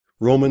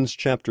Romans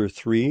chapter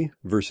 3,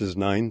 verses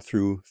 9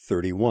 through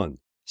 31.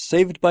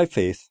 Saved by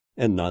faith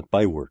and not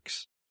by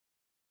works.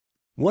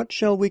 What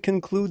shall we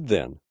conclude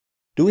then?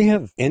 Do we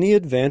have any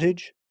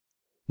advantage?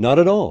 Not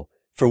at all,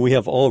 for we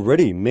have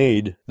already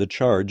made the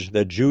charge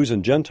that Jews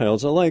and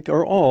Gentiles alike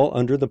are all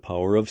under the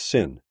power of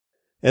sin.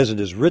 As it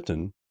is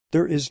written,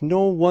 "There is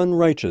no one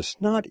righteous,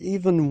 not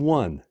even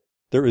one.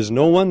 There is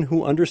no one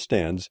who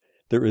understands,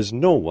 there is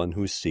no one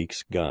who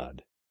seeks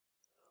God.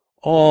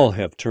 All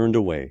have turned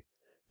away.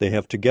 They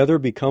have together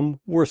become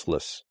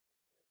worthless.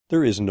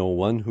 There is no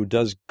one who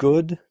does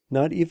good,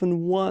 not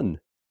even one.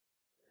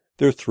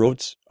 Their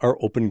throats are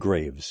open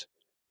graves.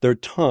 Their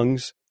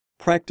tongues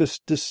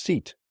practice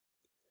deceit.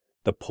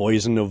 The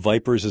poison of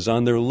vipers is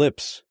on their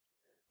lips.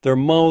 Their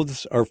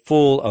mouths are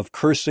full of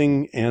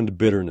cursing and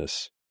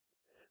bitterness.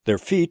 Their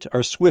feet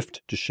are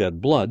swift to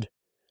shed blood.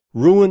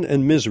 Ruin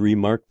and misery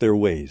mark their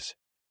ways.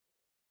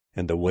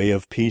 And the way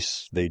of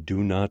peace they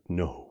do not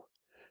know.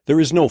 There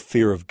is no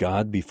fear of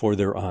God before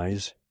their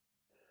eyes.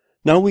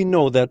 Now we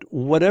know that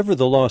whatever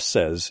the law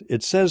says,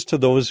 it says to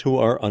those who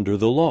are under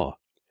the law,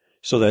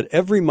 so that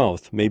every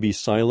mouth may be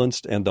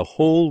silenced and the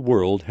whole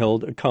world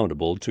held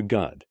accountable to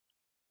God.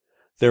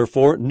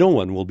 Therefore no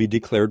one will be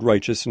declared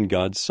righteous in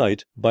God's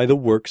sight by the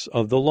works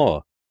of the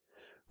law.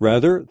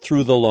 Rather,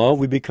 through the law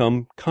we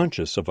become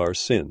conscious of our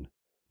sin.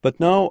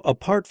 But now,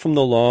 apart from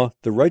the law,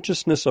 the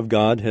righteousness of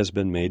God has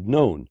been made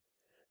known,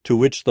 to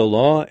which the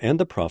law and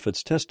the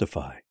prophets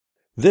testify.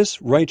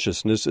 This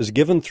righteousness is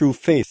given through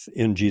faith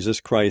in Jesus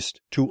Christ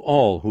to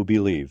all who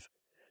believe.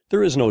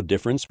 There is no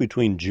difference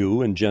between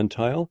Jew and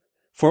Gentile,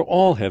 for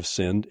all have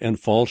sinned and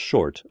fall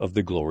short of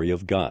the glory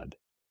of God.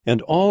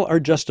 And all are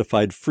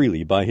justified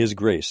freely by His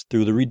grace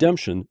through the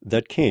redemption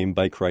that came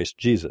by Christ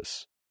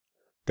Jesus.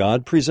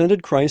 God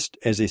presented Christ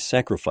as a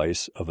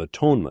sacrifice of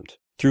atonement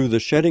through the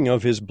shedding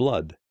of His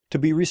blood to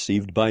be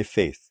received by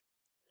faith.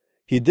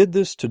 He did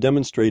this to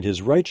demonstrate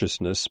His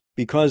righteousness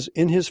because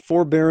in His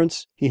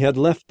forbearance He had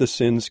left the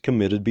sins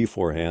committed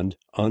beforehand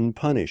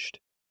unpunished.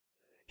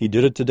 He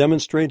did it to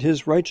demonstrate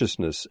His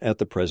righteousness at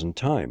the present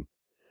time,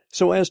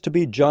 so as to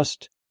be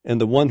just and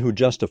the one who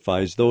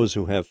justifies those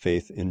who have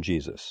faith in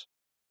Jesus.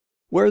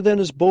 Where then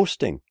is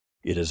boasting?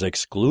 It is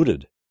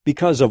excluded.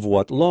 Because of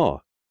what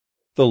law?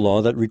 The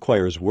law that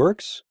requires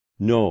works?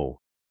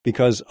 No,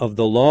 because of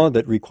the law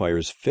that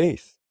requires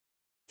faith.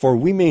 For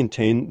we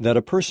maintain that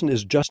a person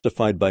is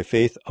justified by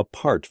faith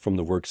apart from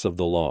the works of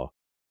the law.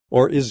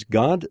 Or is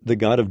God the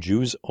God of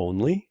Jews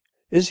only?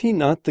 Is He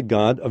not the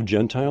God of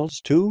Gentiles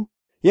too?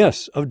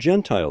 Yes, of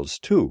Gentiles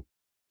too,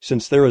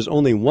 since there is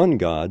only one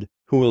God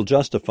who will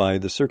justify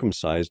the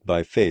circumcised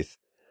by faith,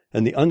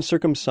 and the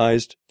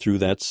uncircumcised through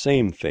that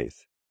same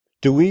faith.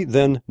 Do we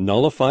then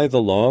nullify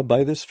the law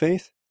by this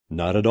faith?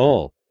 Not at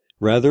all.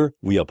 Rather,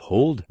 we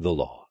uphold the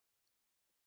law.